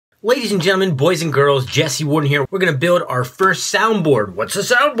Ladies and gentlemen, boys and girls, Jesse Warden here. We're gonna build our first soundboard. What's a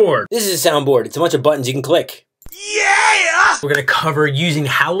soundboard? This is a soundboard. It's a bunch of buttons you can click. Yeah! We're gonna cover using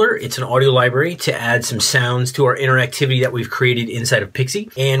Howler. It's an audio library to add some sounds to our interactivity that we've created inside of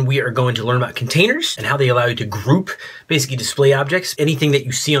Pixi. And we are going to learn about containers and how they allow you to group basically display objects. Anything that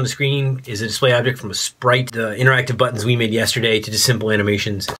you see on the screen is a display object, from a sprite, the interactive buttons we made yesterday, to just simple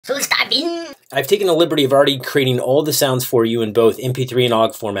animations. So I've taken the liberty of already creating all the sounds for you in both MP3 and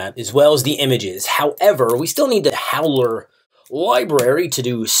OGG format, as well as the images. However, we still need the Howler library to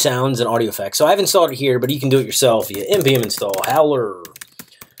do sounds and audio effects. So I've installed it here, but you can do it yourself via npm install Howler,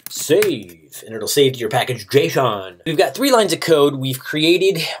 save, and it'll save to your package JSON. We've got 3 lines of code. We've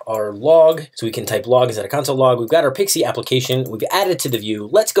created our log, so we can type log instead of console log. We've got our Pixi application. We've added to the view.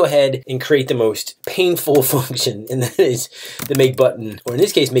 Let's go ahead and create the most painful function, and that is the make button, or in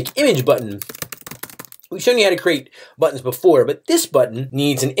this case, make image button. We've shown you how to create buttons before, but this button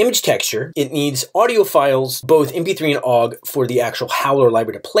needs an image texture. It needs audio files, both MP3 and OGG, for the actual Howler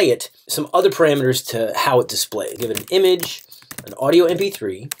library to play it. Some other parameters to how it displays. Give it an image, an audio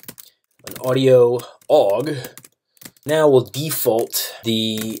MP3, an audio OGG. Now we'll default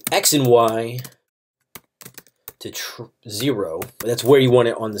the X and Y to 0. That's where you want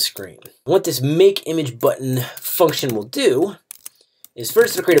it on the screen. What this make image button function will do is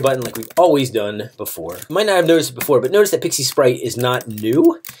first to create a button like we've always done before. You might not have noticed it before, but notice that Pixi Sprite is not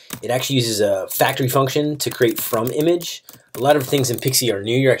new. It actually uses a factory function to create from image. A lot of things in Pixi are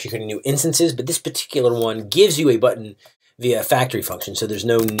new. You're actually creating new instances, but this particular one gives you a button via a factory function, so there's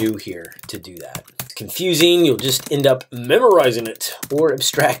no new here to do that. It's confusing. You'll just end up memorizing it or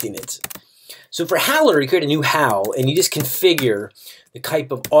abstracting it. So for Howler, you create a new how, and you just configure the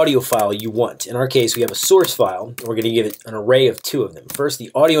type of audio file you want. In our case, we have a source file, and we're going to give it an array of 2 of them. First, the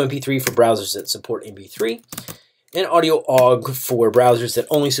audio MP3 for browsers that support MP3, and audio OGG for browsers that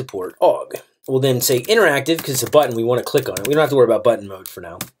only support OGG. We'll then say interactive, because it's a button, we want to click on it. We don't have to worry about button mode for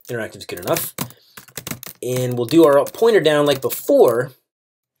now. Interactive is good enough. And we'll do our pointer down like before,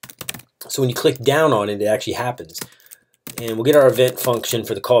 so when you click down on it, it actually happens. And we'll get our event function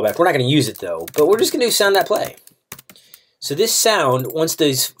for the callback. We're not going to use it though, but we're just going to do sound.play. So this sound, once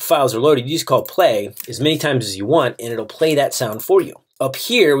these files are loaded, you just call play as many times as you want, and it'll play that sound for you. Up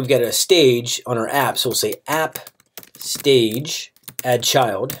here, we've got a stage on our app, so we'll say app stage add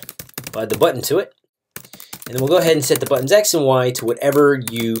child. We'll add the button to it, and then we'll go ahead and set the buttons X and Y to whatever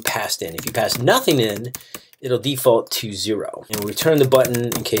you passed in. If you pass nothing in, it'll default to 0, and we'll return the button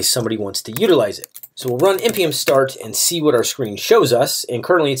in case somebody wants to utilize it. So we'll run npm start and see what our screen shows us, and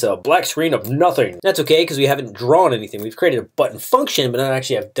currently it's a black screen of nothing. That's okay, because we haven't drawn anything. We've created a button function, but not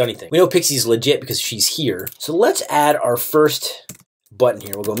actually have done anything. We know Pixi's legit because she's here. So let's add our first button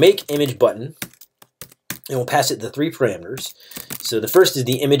here. We'll go make image button, and we'll pass it the 3 parameters. So the first is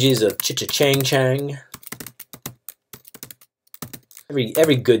the images of Cha-Cha-Chang-Chang.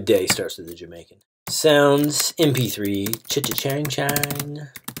 Every good day starts with a Jamaican. Sounds, MP3, Cha-Cha-Chang-Chang.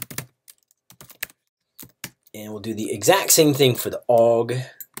 And we'll do the exact same thing for the OGG.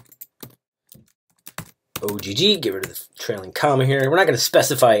 OGG, get rid of the trailing comma here. We're not going to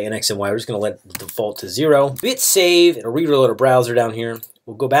specify an X and Y. We're just going to let it default to 0. Hit save. It'll reload our browser down here.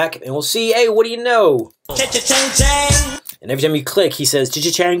 We'll go back and we'll see, hey, what do you know? Cha-cha-chang-chang. And every time you click, he says,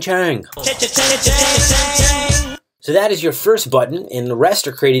 cha-cha-chang-chang. Cha-cha-chang-chang. So that is your first button, and the rest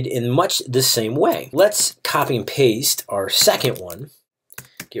are created in much the same way. Let's copy and paste our second one.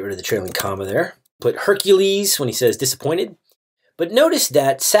 Get rid of the trailing comma there. Put Hercules when he says disappointed. But notice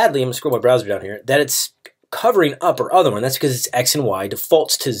that, sadly, I'm going to scroll my browser down here, that it's covering up our other one. That's because it's X and Y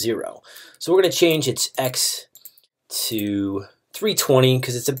defaults to 0. So we're going to change its X to 320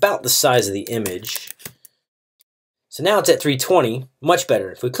 because it's about the size of the image. So now it's at 320, much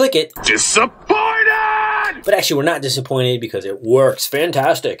better. If we click it, disappointed! But actually we're not disappointed because it works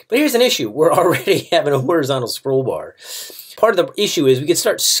fantastic. But here's an issue. We're already having a horizontal scroll bar. Part of the issue is we could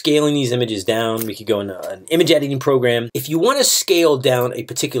start scaling these images down. We could go into an image editing program. If you want to scale down a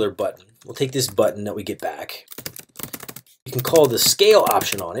particular button, we'll take this button that we get back. You can call the scale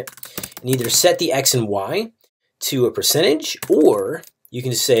option on it and either set the X and Y to a percentage, or you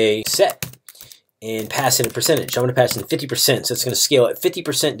can say set and pass in a percentage. I'm going to pass in 50%, so it's going to scale at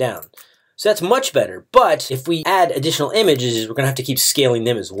 50% down. So that's much better, but if we add additional images, we're going to have to keep scaling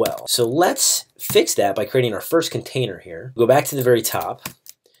them as well. So let's fix that by creating our first container here. We'll go back to the very top.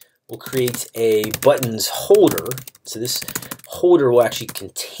 We'll create a buttons holder. So this holder will actually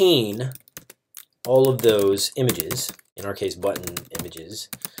contain all of those images, in our case button images.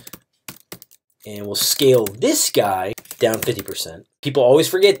 And we'll scale this guy down 50%. People always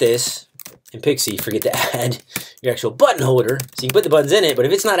forget this. in Pixi, forget to add your actual button holder. So you can put the buttons in it, but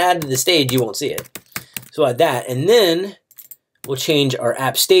if it's not added to the stage, you won't see it. So we'll add that, and then we'll change our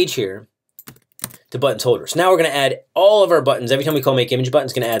app stage here to buttons holder. So now we're going to add all of our buttons. Every time we call make image button,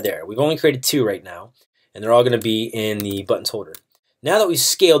 it's going to add there. We've only created 2 right now, and they're all going to be in the buttons holder. Now that we've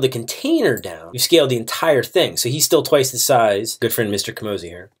scaled the container down, we've scaled the entire thing. So he's still twice the size. Good friend Mr. Kamosi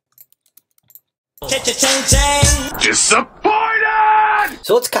here. Disappointed!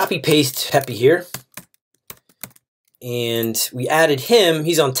 So let's copy paste Peppy here. And we added him,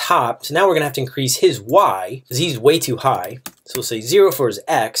 he's on top. So now we're gonna have to increase his Y because he's way too high. So we'll say 0 for his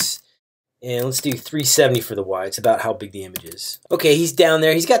X. And let's do 370 for the Y. It's about how big the image is. Okay, he's down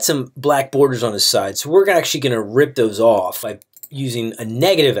there. He's got some black borders on his side. So we're actually gonna rip those off by using a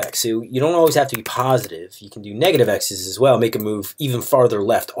negative X. So you don't always have to be positive. You can do negative X's as well, make him move even farther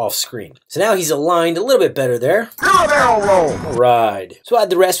left off screen. So now he's aligned a little bit better there. All right. So add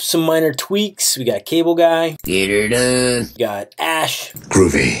the rest with some minor tweaks. We got Cable Guy. Get her done. We got Ash.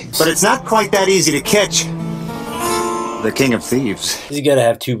 Groovy. But it's not quite that easy to catch the King of Thieves. You gotta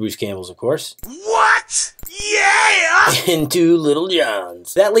have 2 Bruce Campbells, of course. What? Yeah! And 2 Little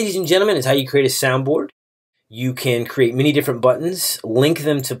Johns. That, ladies and gentlemen, is how you create a soundboard. You can create many different buttons, link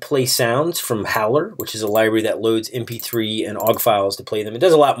them to play sounds from Howler, which is a library that loads MP3 and OGG files to play them. It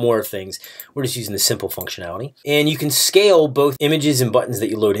does a lot more things. We're just using the simple functionality. And you can scale both images and buttons that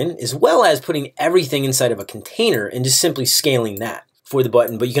you load in, as well as putting everything inside of a container and just simply scaling that for the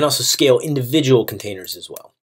button. But you can also scale individual containers as well.